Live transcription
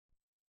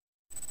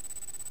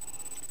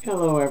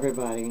Hello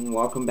everybody, and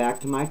welcome back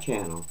to my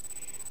channel.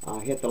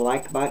 Hit the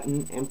like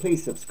button and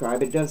please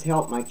subscribe. It does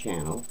help my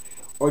channel.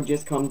 Or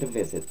just come to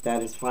visit.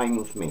 That is fine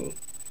with me.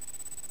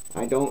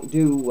 I don't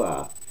do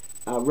a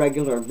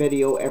regular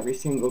video every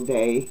single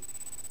day.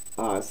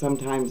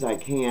 Sometimes I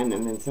can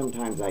and then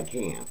sometimes I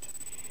can't.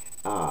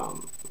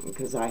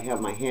 Because I have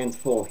my hands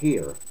full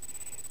here.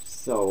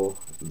 So,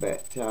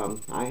 but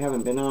I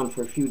haven't been on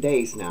for a few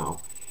days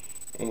now.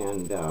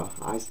 And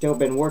I've still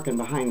been working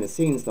behind the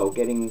scenes though,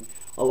 getting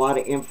a lot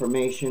of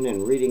information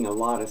and reading a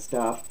lot of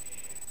stuff,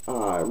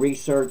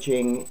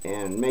 researching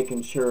and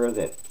making sure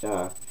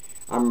that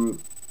I'm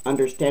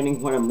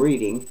understanding what I'm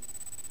reading,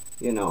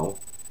 you know,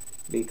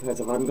 because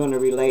if I'm going to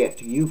relay it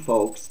to you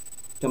folks,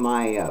 to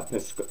my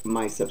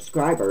my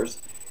subscribers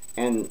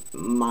and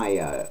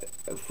my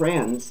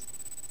friends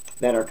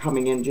that are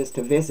coming in just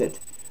to visit,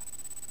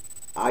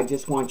 I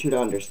just want you to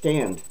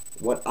understand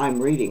what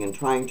I'm reading and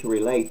trying to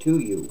relay to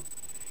you.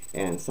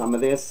 And some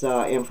of this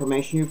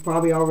information you've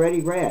probably already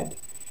read.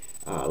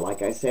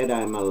 Like I said,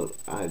 I'm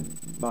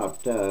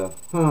about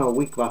a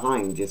week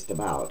behind just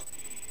about.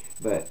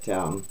 But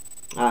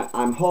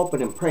I'm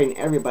hoping and praying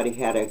everybody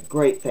had a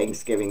great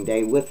Thanksgiving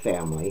Day with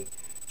family,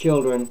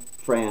 children,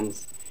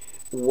 friends,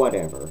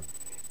 whatever.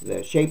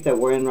 The shape that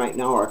we're in right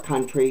now, our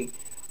country,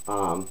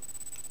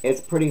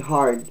 it's pretty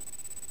hard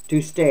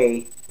to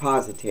stay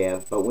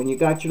positive. But when you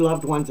got your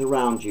loved ones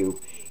around you,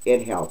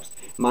 it helps.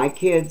 My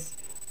kids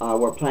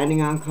were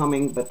planning on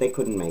coming, but they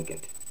couldn't make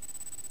it.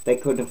 They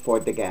couldn't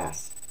afford the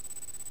gas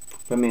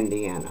from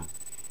Indiana.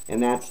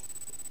 And that's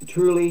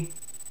truly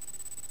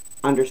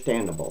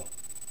understandable,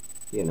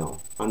 you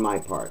know, on my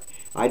part.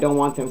 I don't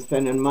want them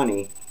spending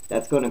money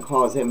that's going to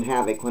cause them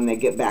havoc when they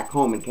get back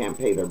home and can't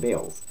pay their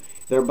bills.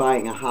 They're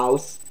buying a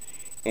house,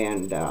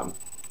 and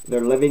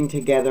they're living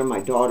together. My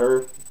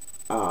daughter,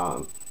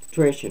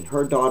 Trish, and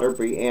her daughter,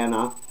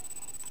 Brianna,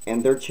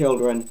 and their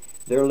children,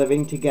 they're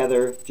living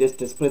together just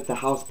to split the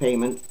house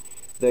payment,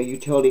 the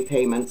utility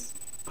payments,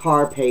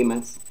 car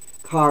payments,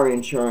 car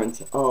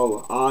insurance,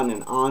 oh, on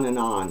and on and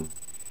on.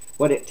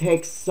 What it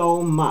takes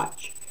so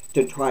much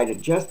to try to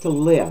just to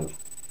live.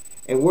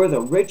 And we're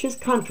the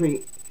richest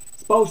country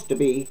supposed to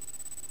be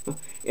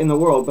in the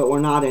world, but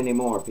we're not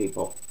anymore,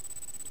 people.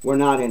 We're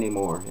not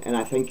anymore. And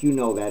I think you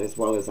know that as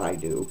well as I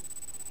do.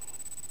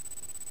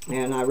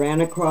 And I ran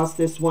across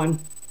this one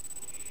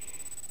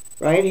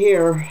right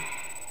here.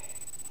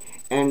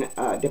 And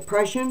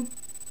depression,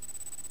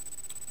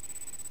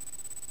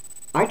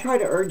 I try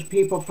to urge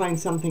people find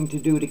something to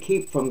do to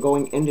keep from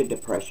going into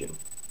depression.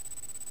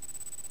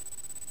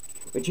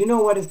 But you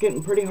know what? It's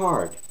getting pretty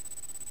hard.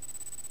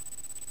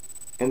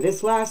 And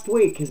this last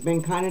week has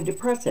been kind of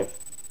depressive.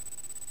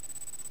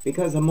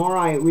 Because the more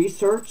I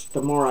research,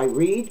 the more I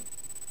read,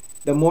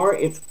 the more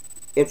it's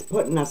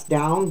putting us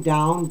down,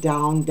 down,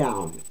 down,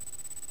 down.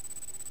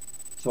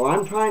 So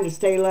I'm trying to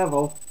stay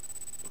level.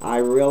 I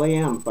really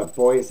am. But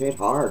boy, is it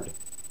hard.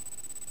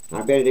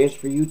 I bet it is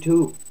for you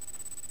too.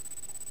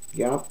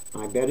 Yep,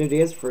 I bet it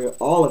is for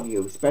all of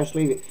you,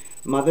 especially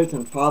mothers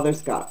and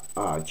fathers got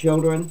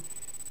children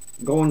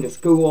going to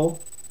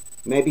school,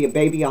 maybe a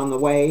baby on the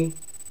way,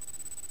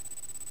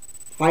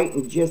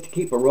 fighting just to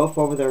keep a roof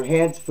over their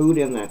heads, food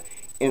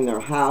in their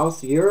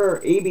house.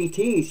 Your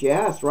EBTs,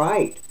 yes,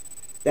 right.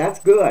 That's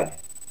good.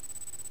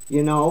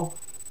 You know,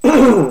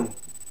 but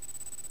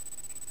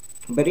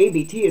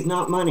EBT is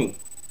not money.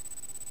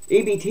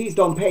 EBTs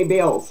don't pay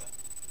bills.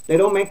 They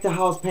don't make the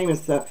house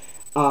payments, the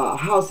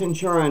house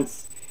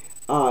insurance,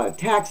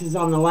 taxes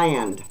on the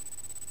land,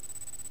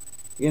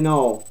 you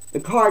know, the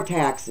car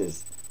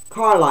taxes,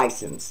 car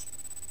license,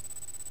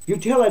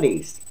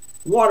 utilities,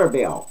 water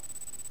bill.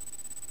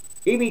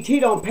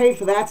 EBT don't pay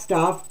for that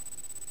stuff.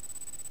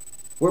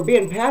 We're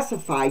being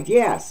pacified,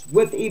 yes,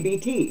 with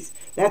EBTs.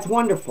 That's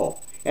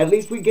wonderful. At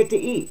least we get to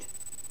eat.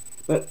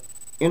 But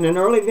in an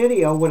early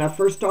video, when I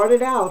first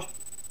started out,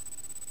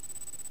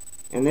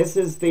 and this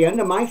is the end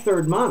of my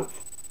 3rd month,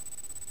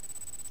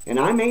 and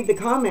I made the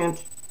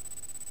comment,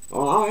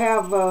 well, I'll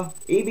have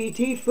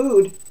EBT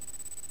food.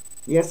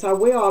 Yes, I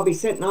will. I'll be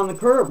sitting on the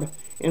curb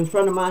in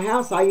front of my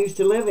house I used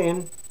to live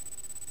in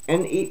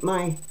and eat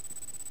my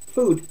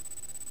food.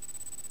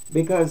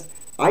 Because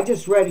I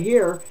just read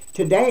here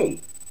today,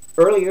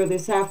 earlier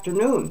this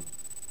afternoon,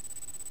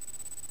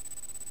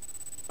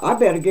 I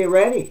better get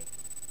ready.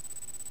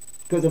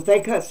 Because if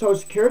they cut Social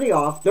Security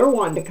off, they're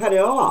wanting to cut it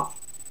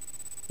off.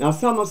 Now,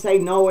 some will say,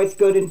 no, it's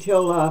good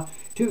until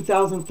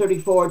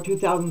 2034,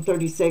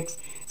 2036,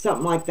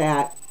 something like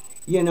that.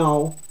 You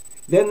know,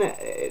 then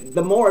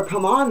the more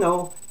come on,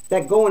 though,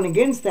 that going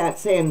against that,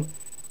 saying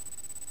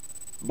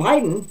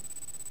Biden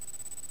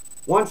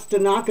wants to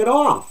knock it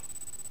off.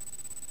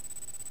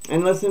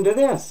 And listen to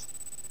this.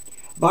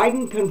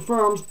 Biden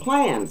confirms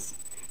plans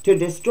to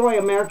destroy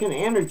American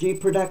energy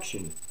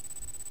production.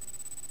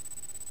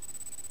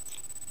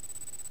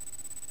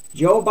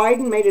 Joe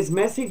Biden made his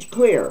message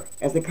clear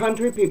as the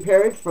country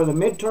prepared for the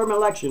midterm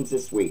elections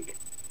this week.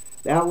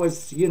 That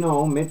was, you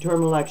know,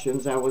 midterm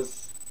elections. That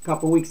was a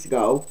couple weeks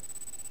ago,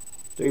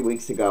 3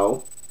 weeks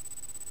ago.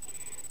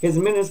 His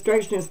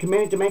administration is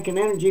committed to making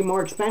energy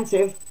more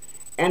expensive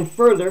and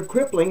further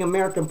crippling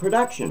American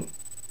production.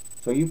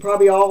 So you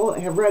probably all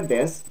have read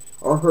this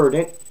or heard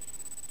it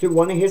through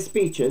one of his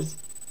speeches.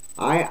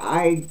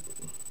 I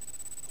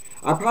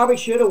probably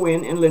should have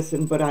went and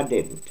listened, but I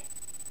didn't.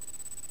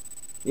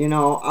 You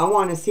know, I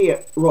want to see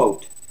it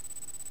wrote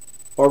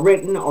or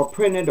written or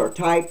printed or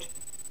typed,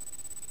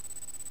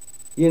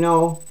 you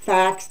know,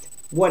 faxed,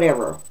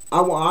 whatever.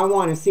 I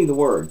want to see the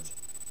words.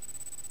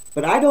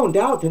 But I don't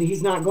doubt that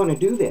he's not going to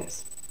do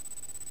this.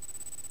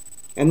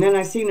 And then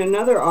I seen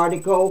another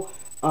article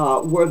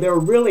where they're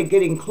really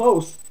getting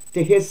close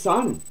to his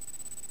son.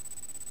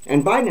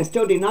 And Biden is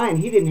still denying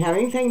he didn't have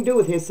anything to do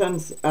with his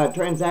son's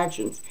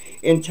transactions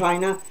in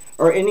China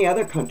or any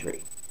other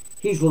country.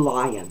 He's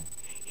lying.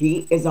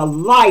 He is a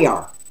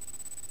liar.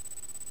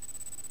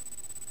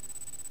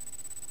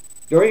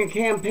 During a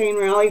campaign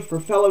rally for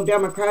fellow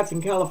Democrats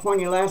in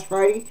California last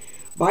Friday,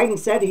 Biden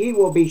said he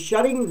will be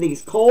shutting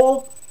these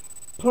coal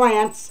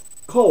plants,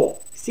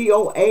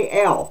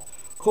 C-O-A-L,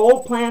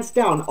 coal plants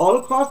down all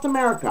across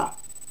America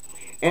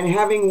and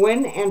having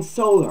wind and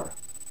solar.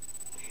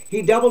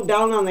 He doubled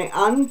down on the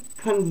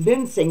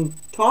unconvincing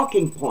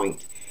talking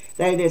point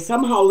that it is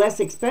somehow less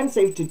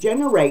expensive to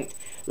generate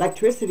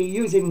electricity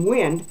using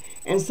wind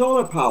and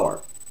solar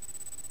power.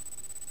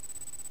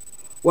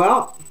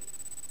 Well,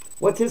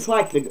 what's this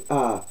like,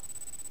 the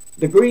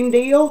Green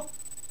Deal?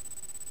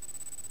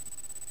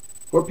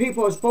 Where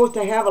people are supposed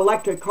to have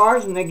electric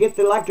cars and they get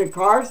the electric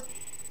cars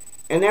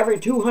and every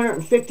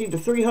 250 to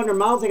 300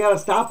 miles they got to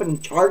stop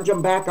and charge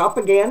them back up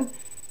again.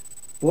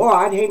 Boy,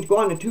 I'd hate to go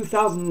on a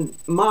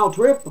 2,000-mile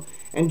trip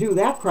and do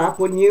that crap,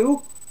 wouldn't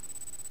you?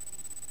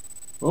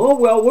 Oh,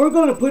 well, we're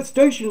going to put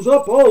stations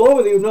up all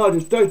over the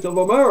United States of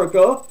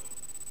America.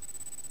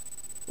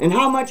 And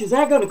how much is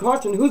that going to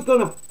cost and who's going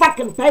to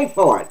fucking pay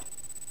for it?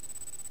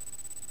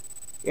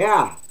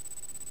 Yeah.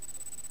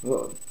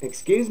 Well,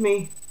 excuse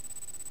me.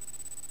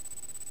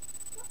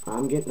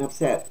 I'm getting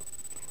upset.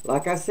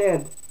 Like I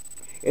said,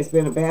 it's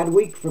been a bad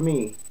week for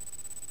me.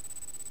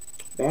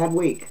 Bad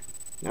week.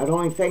 Not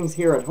only things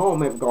here at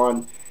home have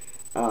gone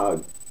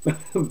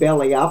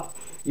belly up,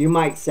 you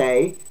might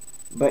say,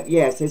 but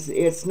yes,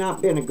 it's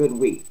not been a good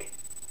week.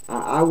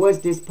 I was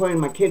disappointed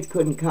my kids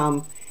couldn't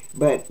come,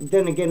 but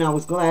then again I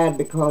was glad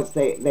because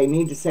they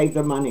need to save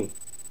their money.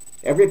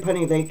 Every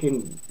penny they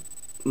can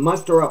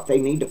muster up they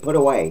need to put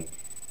away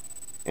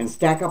and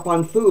stack up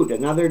on food.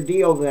 Another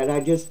deal that I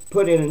just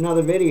put in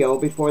another video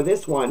before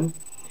this one.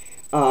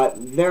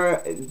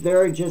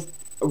 They're just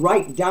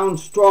right down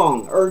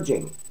strong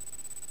urging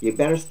you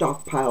better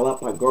stockpile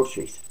up on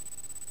groceries.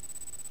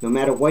 No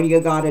matter what you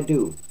gotta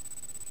do,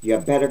 you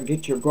better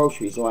get your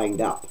groceries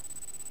lined up.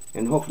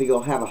 And hopefully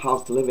you'll have a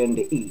house to live in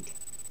to eat.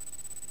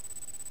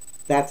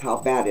 That's how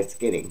bad it's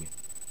getting.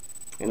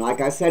 And like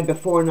I said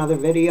before in other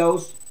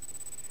videos,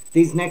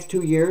 these next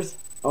 2 years,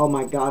 oh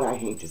my God, I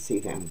hate to see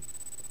them.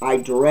 I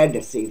dread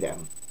to see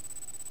them.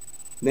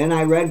 Then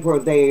I read where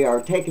they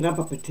are taking up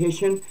a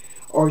petition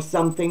or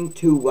something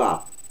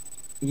to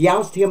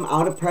joust him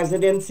out of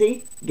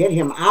presidency, get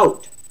him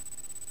out.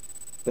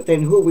 But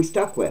then who are we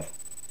stuck with?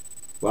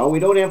 Well, we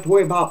don't have to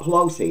worry about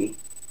Pelosi.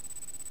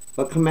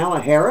 But Kamala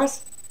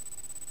Harris?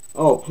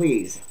 Oh,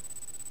 please.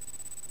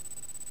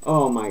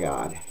 Oh, my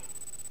God.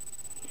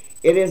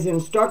 It is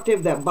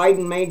instructive that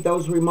Biden made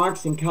those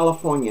remarks in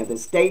California, the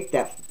state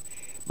that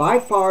by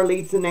far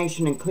leads the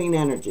nation in clean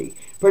energy,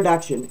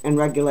 production, and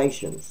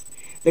regulations.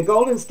 The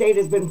Golden State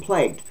has been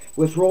plagued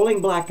with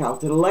rolling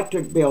blackouts and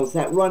electric bills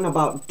that run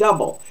about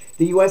double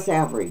the U.S.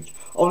 average.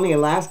 Only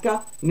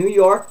Alaska, New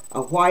York,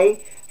 Hawaii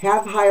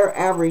have higher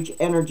average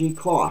energy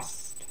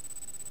costs.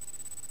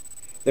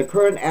 The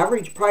current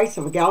average price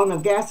of a gallon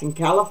of gas in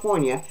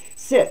California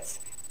sits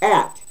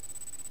at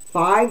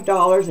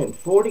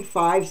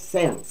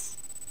 $5.45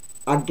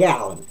 a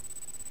gallon,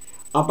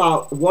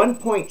 about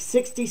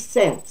 1.60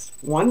 cents,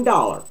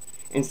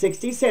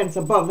 $1.60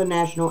 above the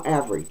national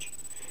average.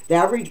 The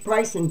average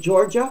price in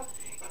Georgia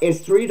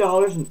is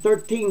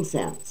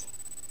 $3.13.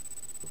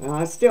 Well,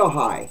 that's still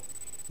high.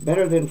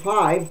 Better than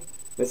 5,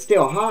 but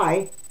still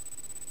high.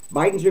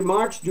 Biden's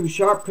remarks drew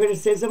sharp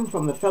criticism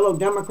from the fellow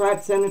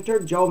Democrat Senator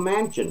Joe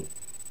Manchin.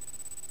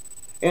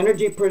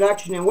 Energy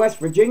production in West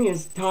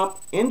Virginia's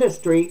top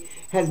industry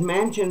has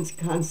Manchin's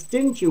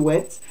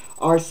constituents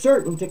are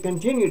certain to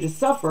continue to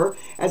suffer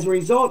as a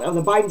result of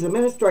the Biden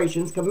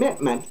administration's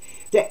commitment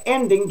to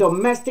ending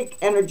domestic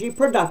energy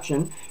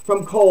production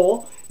from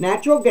coal,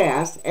 natural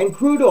gas, and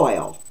crude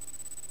oil.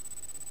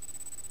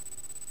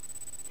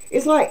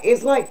 It's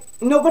like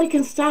nobody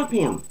can stop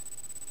him.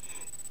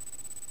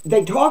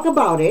 They talk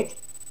about it,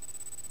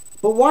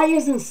 but why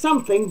isn't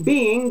something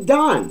being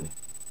done?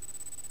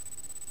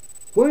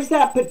 Where's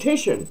that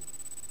petition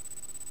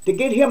to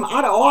get him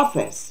out of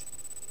office?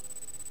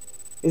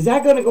 Is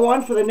that going to go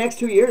on for the next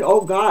 2 years?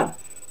 Oh God,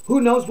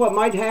 who knows what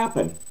might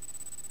happen?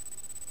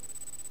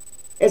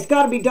 It's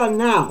got to be done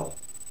now.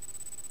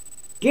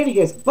 Get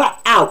his butt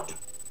out.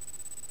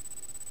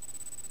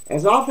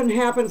 As often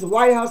happens, the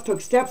White House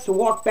took steps to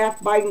walk back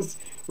Biden's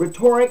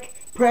rhetoric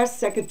Press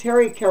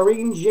Secretary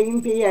Karine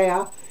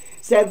Jean-Pierre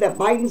said that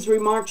Biden's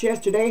remarks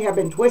yesterday have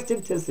been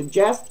twisted to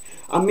suggest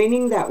a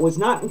meaning that was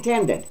not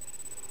intended.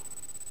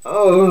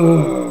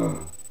 Ugh.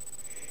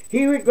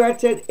 He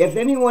regrets it if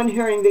anyone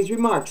hearing these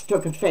remarks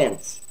took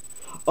offense.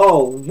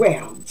 Oh,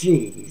 well,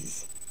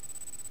 geez.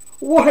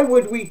 Why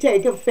would we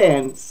take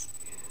offense?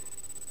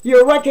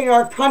 You're wrecking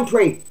our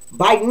country,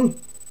 Biden.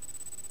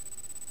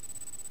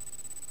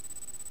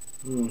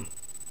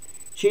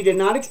 She did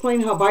not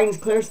explain how Biden's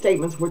clear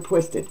statements were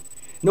twisted,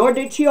 nor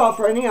did she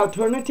offer any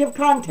alternative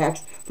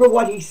context for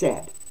what he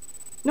said.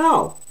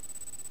 No,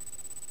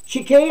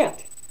 she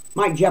can't.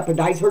 Might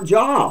jeopardize her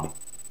job.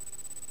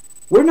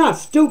 We're not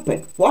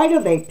stupid. Why do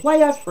they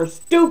play us for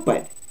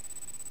stupid?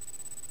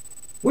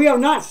 We are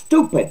not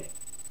stupid.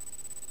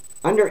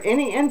 Under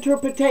any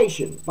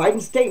interpretation,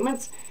 Biden's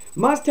statements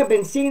must have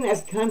been seen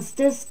as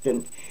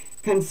consistent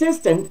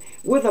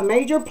with a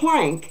major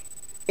plank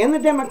in the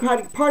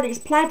Democratic Party's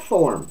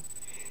platform.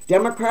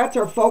 Democrats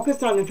are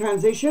focused on a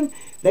transition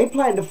they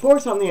plan to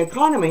force on the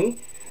economy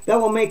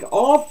that will make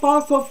all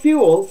fossil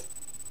fuels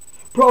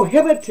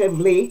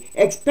prohibitively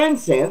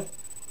expensive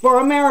for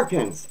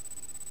Americans.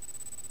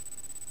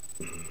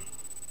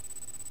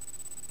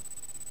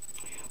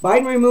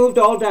 Biden removed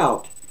all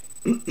doubt.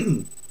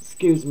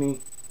 Excuse me,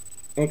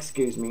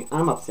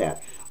 I'm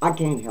upset. I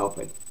can't help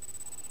it.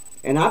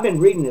 And I've been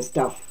reading this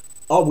stuff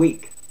all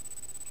week,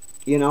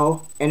 you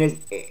know, and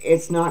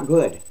it's not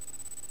good.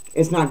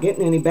 It's not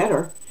getting any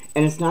better,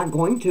 and it's not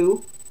going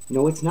to.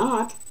 No, it's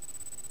not.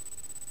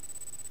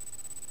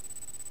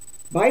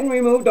 Biden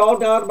removed all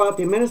doubt about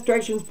the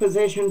administration's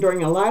position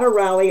during a ladder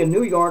rally in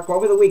New York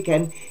over the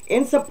weekend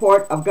in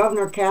support of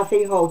Governor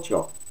Kathy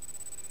Hochul.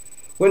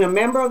 When a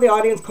member of the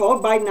audience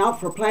called Biden out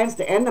for plans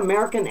to end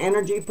American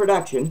energy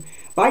production,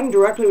 Biden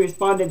directly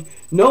responded,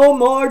 "No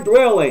more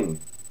drilling.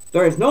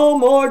 There's no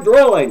more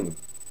drilling.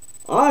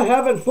 I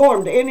haven't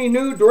formed any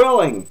new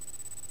drilling."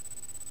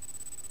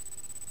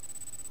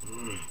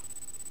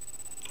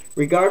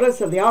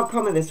 Regardless of the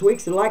outcome of this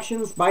week's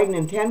elections, Biden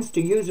intends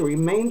to use the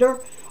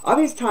remainder of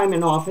his time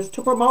in office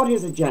to promote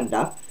his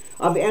agenda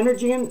of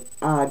energy and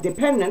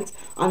dependence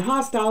on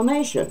hostile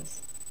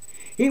nations.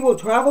 He will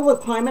travel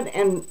with climate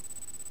and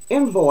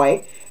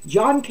envoy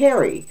John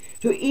Kerry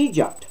to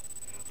Egypt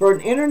for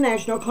an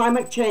international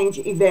climate change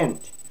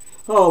event.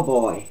 Oh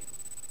boy.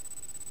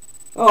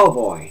 Oh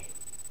boy.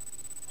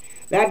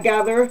 That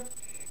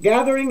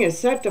gathering is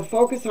set to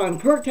focus on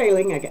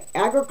curtailing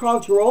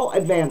agricultural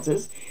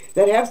advances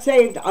that have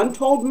saved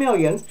untold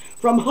millions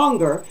from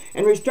hunger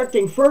and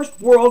restricting first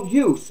world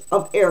use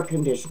of air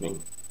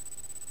conditioning.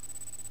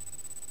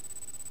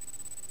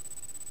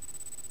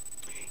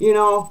 You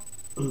know,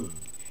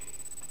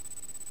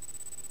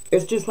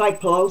 it's just like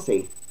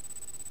Pelosi.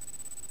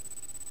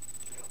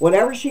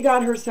 Whatever she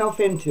got herself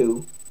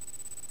into,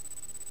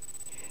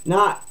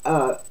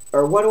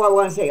 or what do I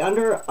want to say,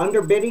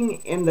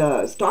 underbidding in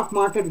the stock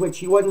market, which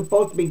she wasn't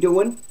supposed to be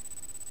doing,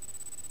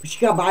 but she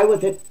got by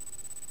with it.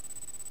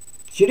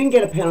 She didn't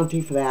get a penalty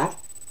for that.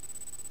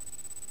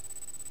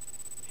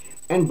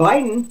 And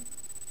Biden,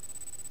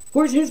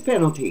 where's his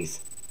penalties?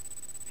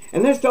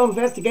 And they're still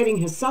investigating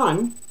his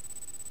son.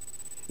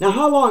 Now,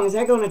 how long is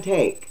that going to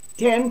take?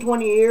 10,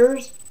 20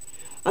 years?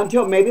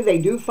 Until maybe they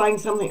do find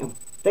something.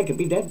 They could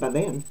be dead by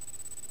then.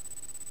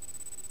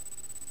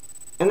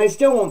 And they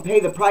still won't pay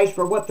the price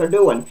for what they're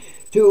doing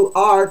to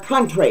our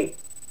country.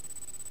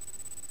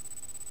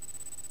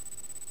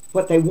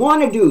 What they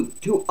want to do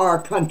to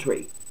our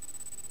country.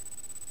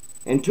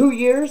 In 2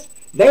 years,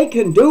 they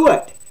can do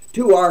it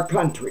to our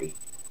country.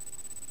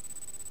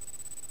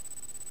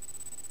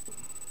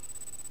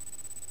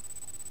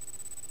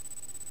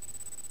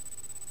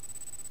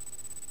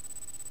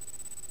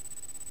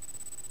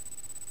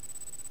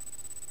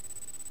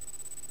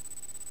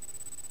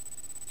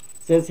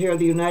 Says here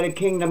the United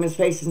Kingdom is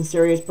facing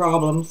serious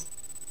problems.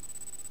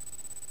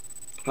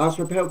 House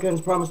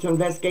Republicans promised to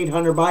investigate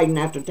Hunter Biden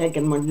after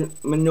taking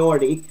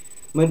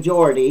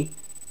majority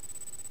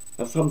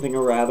of something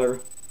or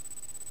rather.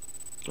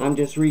 I'm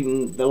just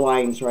reading the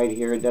lines right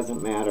here. It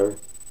doesn't matter.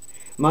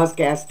 Musk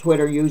asked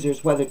Twitter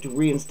users whether to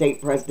reinstate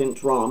President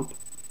Trump.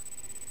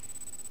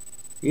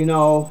 You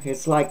know,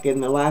 it's like in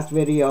the last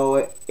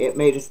video, it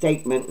made a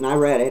statement, and I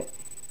read it.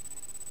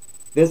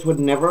 This would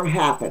never have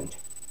happened.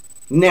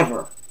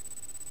 Never.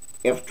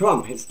 If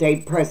Trump had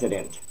stayed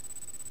president.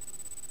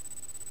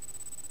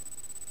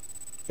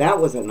 That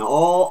was an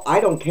all, I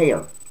don't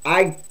care.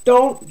 I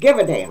don't give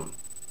a damn.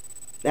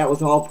 That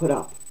was all put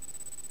up.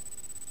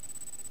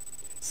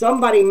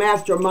 Somebody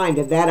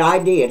masterminded that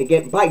idea to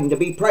get Biden to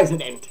be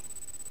president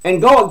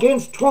and go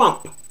against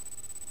Trump.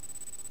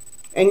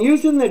 And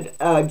using the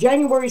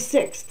January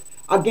 6th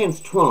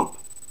against Trump.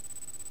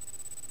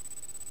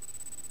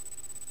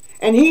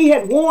 And he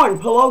had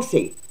warned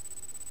Pelosi,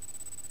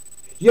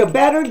 you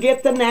better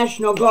get the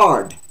National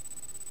Guard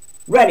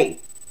ready.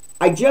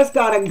 I just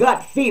got a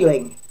gut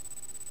feeling.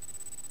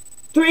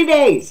 3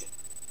 days.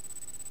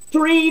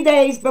 3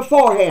 days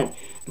beforehand.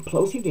 And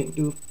Pelosi didn't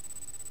do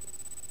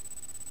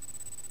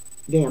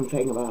a damn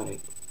thing about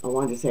it. I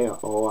wanted to say,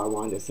 oh, I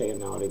wanted to say a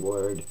naughty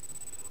word.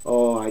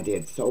 Oh, I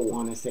did so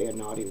want to say a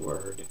naughty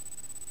word.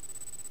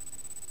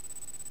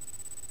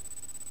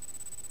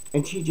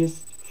 And she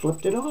just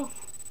flipped it off.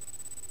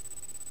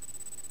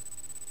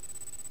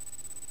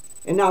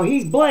 And now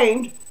he's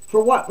blamed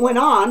for what went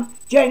on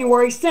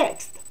January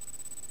 6th.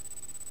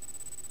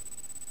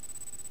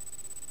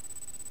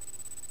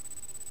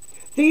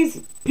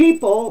 These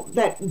people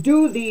that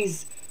do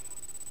these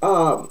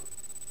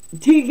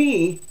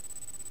TV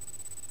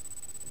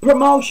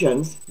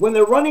promotions, when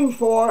they're running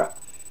for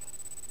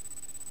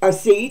a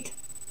seat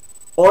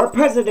or a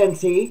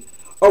presidency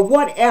or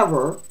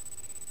whatever,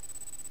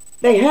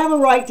 they have a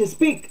right to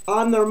speak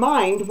on their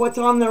mind what's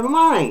on their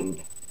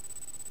mind.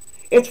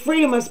 It's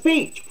freedom of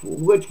speech,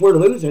 which we're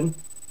losing.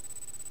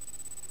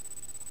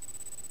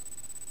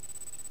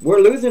 We're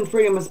losing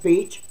freedom of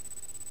speech.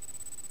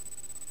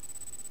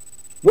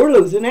 We're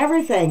losing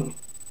everything.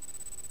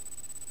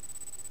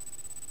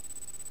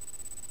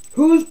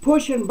 Who's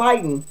pushing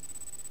Biden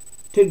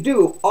to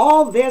do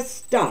all this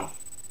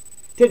stuff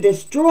to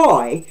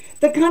destroy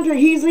the country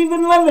he's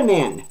even living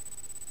in?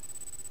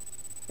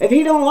 If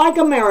he don't like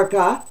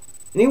America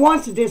and he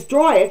wants to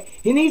destroy it,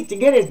 he needs to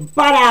get his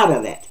butt out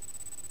of it.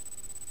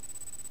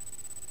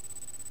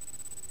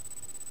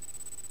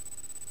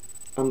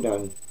 I'm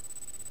done.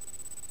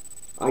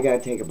 I gotta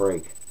take a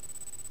break.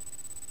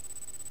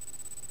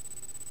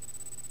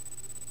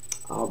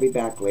 I'll be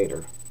back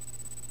later.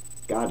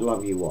 God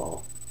love you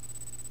all.